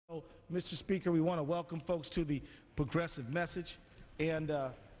So, Mr. Speaker, we want to welcome folks to the Progressive Message and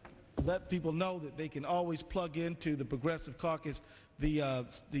let people know that they can always plug into the Progressive Caucus.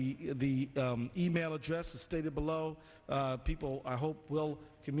 The email address is stated below. People, I hope, will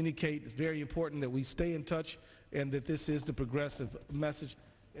communicate. It's very important that we stay in touch and that this is the Progressive Message.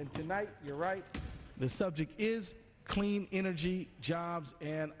 And tonight, you're right, the subject is clean energy, jobs,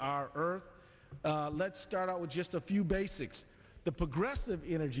 and our earth. Let's start out with just a few basics. The progressive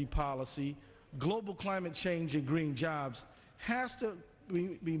energy policy, global climate change, and green jobs has to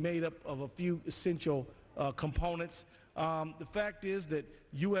be made up of a few essential components. The fact is that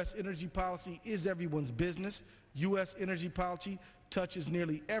U.S. energy policy is everyone's business. U.S. energy policy touches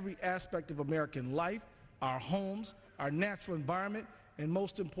nearly every aspect of American life, our homes, our natural environment, and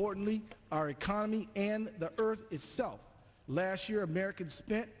most importantly, our economy and the earth itself. Last year, Americans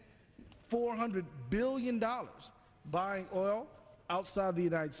spent $400 billion buying oil outside the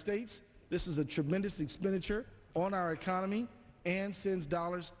United States. This is a tremendous expenditure on our economy and sends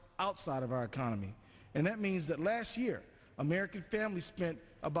dollars outside of our economy. And that means that last year, American families spent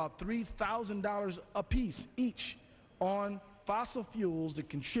about $3,000 apiece each on fossil fuels that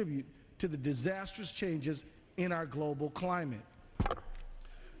contribute to the disastrous changes in our global climate.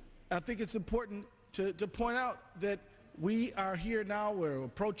 I think it's important to point out that we are here now. We're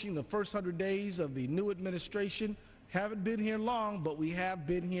approaching the first 100 days of the new administration. Haven't been here long, but we have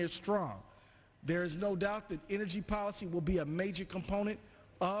been here strong. There is no doubt that energy policy will be a major component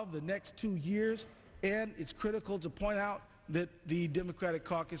of the next 2 years, and it's critical to point out that the Democratic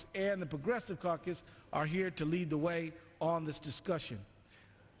Caucus and the Progressive Caucus are here to lead the way on this discussion.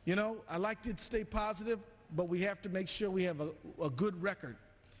 You know, I like to stay positive, but we have to make sure we have a good record.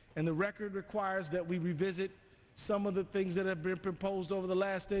 And the record requires that we revisit some of the things that have been proposed over the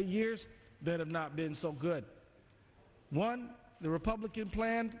last 8 years that have not been so good. One, the Republican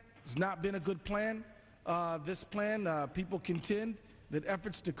plan has not been a good plan. This plan, people contend that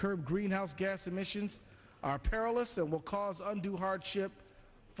efforts to curb greenhouse gas emissions are perilous and will cause undue hardship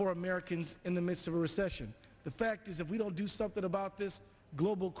for Americans in the midst of a recession. The fact is, if we don't do something about this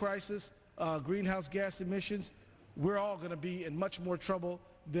global crisis, greenhouse gas emissions, we're all going to be in much more trouble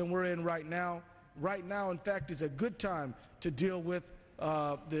than we're in right now. Right now, in fact, is a good time to deal with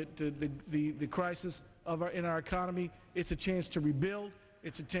the crisis in our economy. It's a chance to rebuild.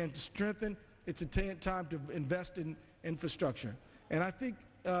 It's a chance to strengthen. It's a time to invest in infrastructure. And I think,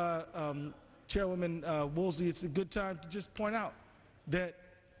 Chairwoman Woolsey, it's a good time to just point out that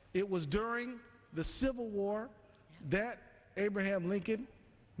it was during the Civil War that Abraham Lincoln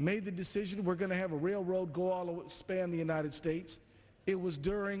made the decision we're going to have a railroad go all the way, span the United States. It was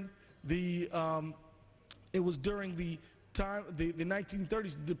during the time, the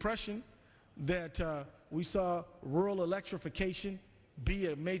 1930s, the Depression, that we saw rural electrification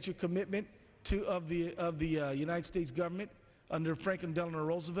be a major commitment of the United States government under Franklin Delano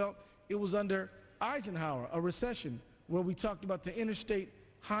Roosevelt. It was under Eisenhower, a recession, where we talked about the interstate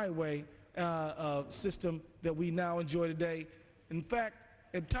highway system that we now enjoy today. In fact,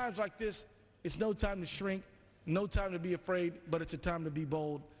 at times like this, it's no time to shrink, no time to be afraid, but it's a time to be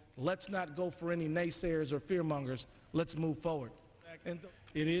bold. Let's not go for any naysayers or fearmongers. Let's move forward. And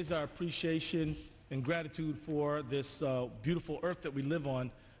it is our appreciation and gratitude for this beautiful earth that we live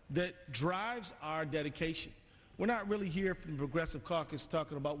on that drives our dedication. We're not really here from the Progressive Caucus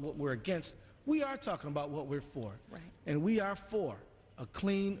talking about what we're against. We are talking about what we're for. Right. And we are for a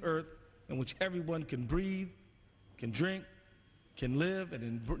clean earth in which everyone can breathe, can drink, can live,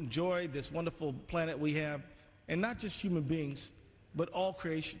 and enjoy this wonderful planet we have, and not just human beings, but all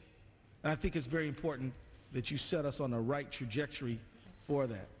creation. And I think it's very important that you set us on the right trajectory for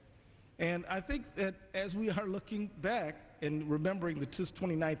that. And I think that as we are looking back and remembering the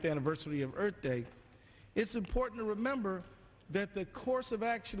 29th anniversary of Earth Day, it's important to remember that the course of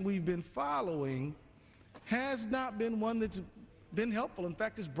action we've been following has not been one that's been helpful. In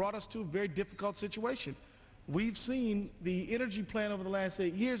fact, it's brought us to a very difficult situation. We've seen the energy plan over the last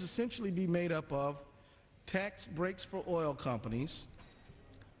 8 years essentially be made up of tax breaks for oil companies,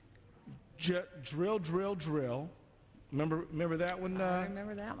 drill, drill, drill. Remember that one? I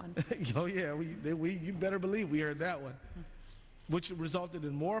remember that one. Oh yeah, you better believe we heard that one, which resulted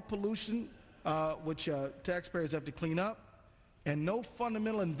in more pollution, which taxpayers have to clean up, and no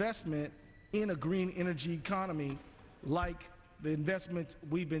fundamental investment in a green energy economy like the investment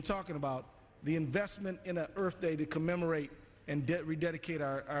we've been talking about, the investment in an Earth Day to commemorate and rededicate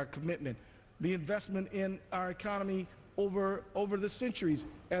our commitment, the investment in our economy over the centuries,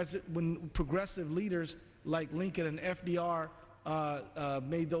 when progressive leaders like Lincoln and FDR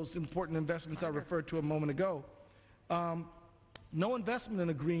made those important investments I referred to a moment ago. No investment in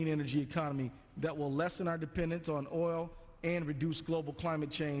a green energy economy that will lessen our dependence on oil and reduce global climate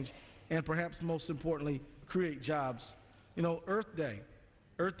change, and perhaps most importantly, create jobs. You know, Earth Day.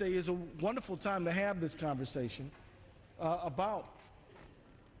 Earth Day is a wonderful time to have this conversation about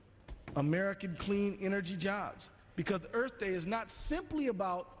American clean energy jobs, because Earth Day is not simply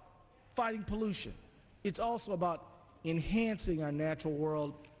about fighting pollution. It's also about enhancing our natural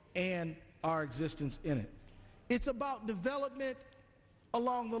world and our existence in it. It's about development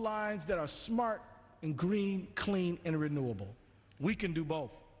along the lines that are smart and green, clean, and renewable. We can do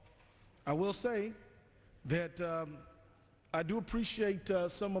both. I will say that I do appreciate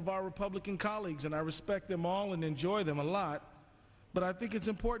some of our Republican colleagues, and I respect them all and enjoy them a lot, but I think it's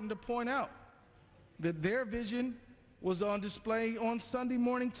important to point out that their vision was on display on Sunday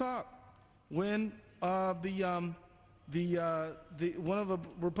Morning Talk when one of the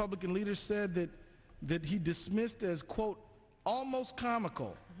Republican leaders said that he dismissed as, quote, almost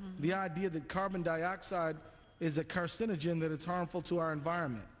comical, the idea that carbon dioxide is a carcinogen, that it's harmful to our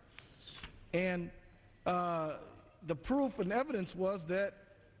environment. And the proof and evidence was that,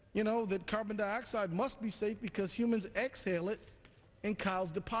 you know, that carbon dioxide must be safe because humans exhale it and cows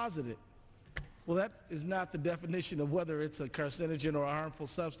deposit it. Well, that is not the definition of whether it's a carcinogen or a harmful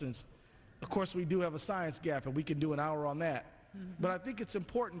substance. Of course, we do have a science gap, and we can do an hour on that. But I think it's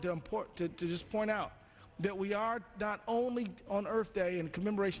important to just point out that we are not only on Earth Day, in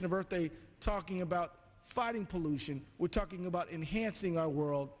commemoration of Earth Day, talking about fighting pollution. We're talking about enhancing our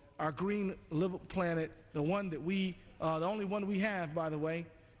world, our green livable planet, the one that we, the only one we have, by the way.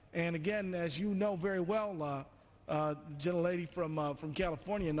 And again, as you know very well, gentlelady from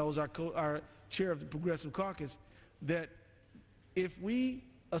California knows, our chair of the Progressive Caucus, that if we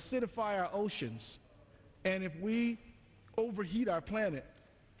acidify our oceans and if we overheat our planet,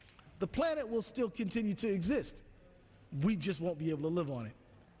 the planet will still continue to exist. We just won't be able to live on it.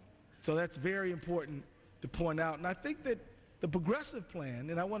 So that's very important to point out. And I think that the progressive plan,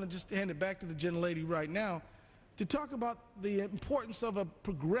 and I want to just hand it back to the gentlelady right now, to talk about the importance of a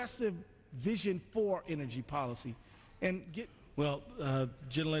progressive vision for energy policy. And get, well,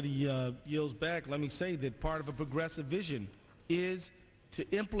 gentlelady yields back. Let me say that part of a progressive vision is to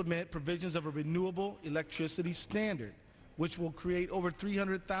implement provisions of a renewable electricity standard, which will create over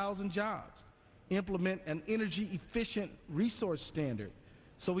 300,000 jobs, implement an energy efficient resource standard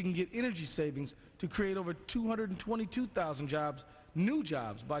so we can get energy savings to create over 222,000 jobs, new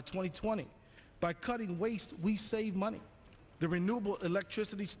jobs by 2020. By cutting waste, we save money. The renewable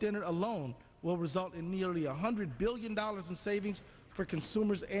electricity standard alone will result in nearly $100 billion in savings for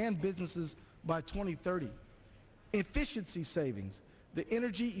consumers and businesses by 2030. Efficiency savings. The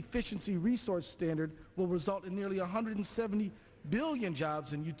energy efficiency resource standard will result in nearly 170 billion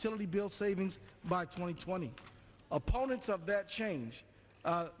jobs in utility bill savings by 2020. Opponents of that change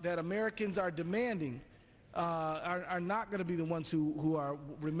that Americans are demanding are not going to be the ones who are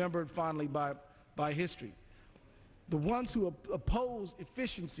remembered fondly by history. The ones who oppose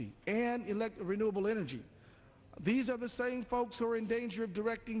efficiency and renewable energy, these are the same folks who are in danger of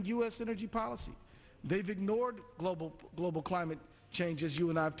directing U.S. energy policy. They've ignored global climate change, as you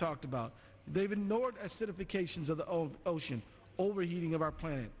and I have talked about. They've ignored acidifications of the ocean, overheating of our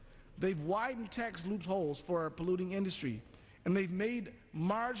planet. They've widened tax loopholes for our polluting industry, and they've made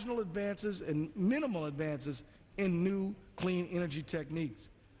marginal advances and minimal advances in new clean energy techniques.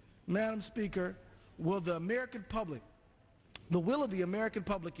 Madam Speaker, will the American public, the will of the American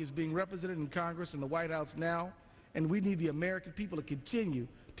public is being represented in Congress and the White House now, and we need the American people to continue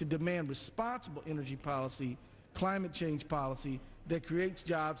to demand responsible energy policy, climate change policy that creates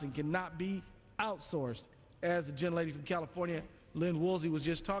jobs and cannot be outsourced. As the gentlelady from California, Lynn Woolsey, was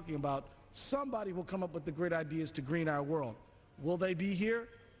just talking about, somebody will come up with the great ideas to green our world. Will they be here?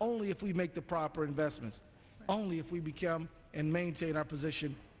 Only if we make the proper investments. Only if we become and maintain our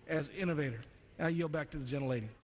position as innovator. I yield back to the gentlelady.